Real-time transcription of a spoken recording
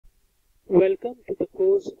Welcome to the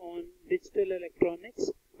course on Digital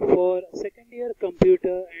Electronics for second year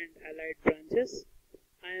Computer and Allied Branches.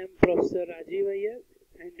 I am Professor Rajiv Iyer,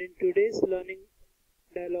 and in today's learning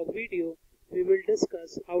dialogue video, we will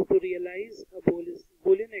discuss how to realize a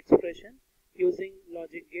Boolean expression using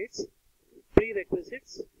logic gates.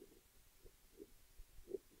 Prerequisites.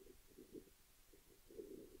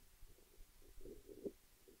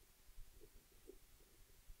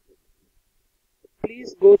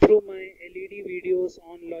 Please go through my LED videos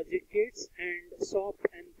on logic gates and SOP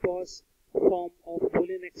and POS form of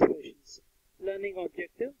Boolean expressions. Learning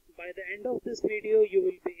objective. By the end of this video, you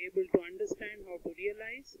will be able to understand how to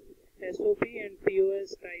realize SOP and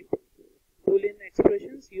POS type Boolean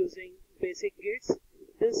expressions using basic gates.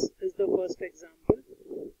 This is the first example.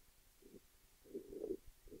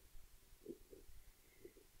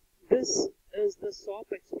 This is the SOP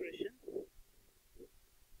expression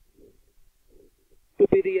to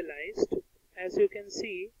be realized. As you can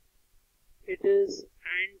see, it is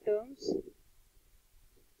AND terms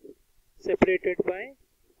separated by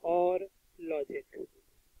OR logic.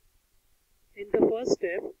 In the first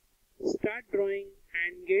step, start drawing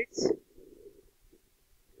AND gates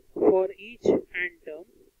for each AND term.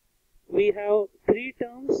 We have 3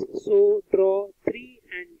 terms, so draw 3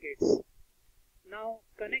 AND gates. Now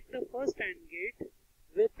connect the first AND gate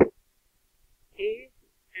with A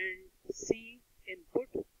and C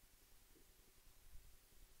input.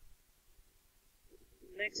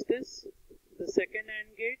 Next is the second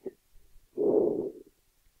AND gate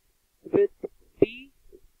with B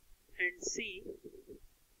and C.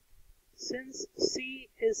 Since C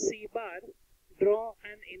is C bar, draw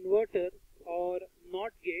an inverter or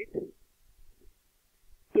NOT gate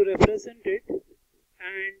to represent it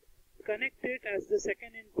and connect it as the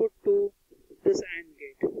second input to this AND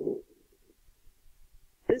gate.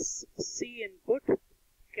 This C input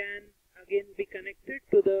can again be connected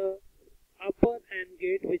to the upper AND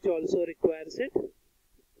gate, which also requires it.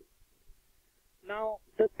 Now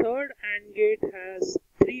the third AND gate has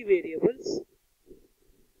 3 variables,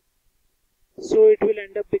 so it will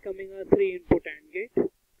end up becoming a 3 input AND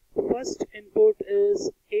gate. First input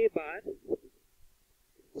is A bar,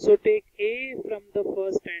 so take A from the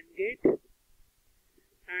first AND gate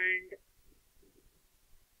and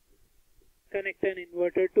connect an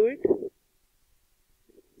inverter to it.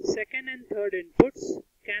 Second and third inputs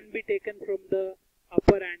can be taken from the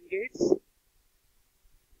upper AND gates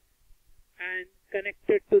and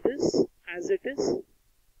connected to this as it is.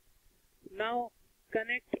 Now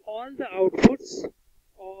connect all the outputs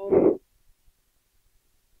of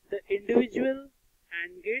the individual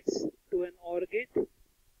AND gates to an OR gate.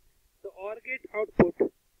 The OR gate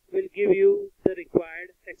output will give you the required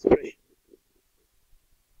expression.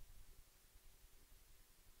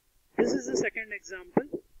 This is the second example.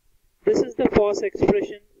 This is the POS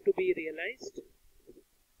expression to be realized.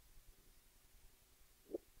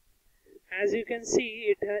 As you can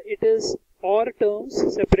see, it is OR terms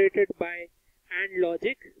separated by AND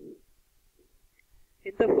logic.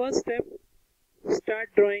 In the first step, start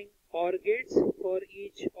drawing OR gates for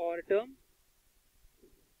each OR term.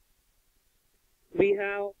 We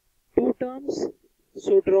have 2 terms,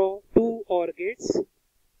 so draw 2 OR gates.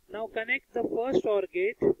 Now connect the first OR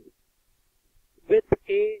gate with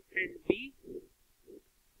A and B.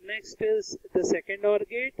 Next is the second OR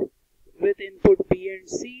gate with input B and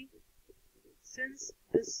C. Since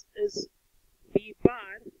this is B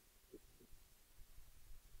bar,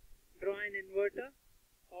 draw an inverter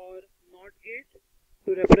or NOT gate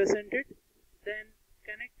to represent it. Then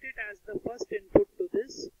connect it as the first input to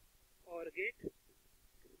this OR gate.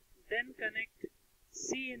 Then connect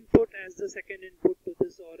C input as the second input to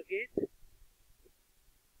this OR gate.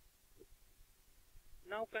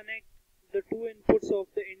 Now connect the 2 inputs of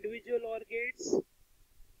the individual OR gates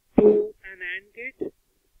to an AND gate.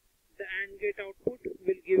 The AND gate output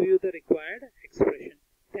will give you the required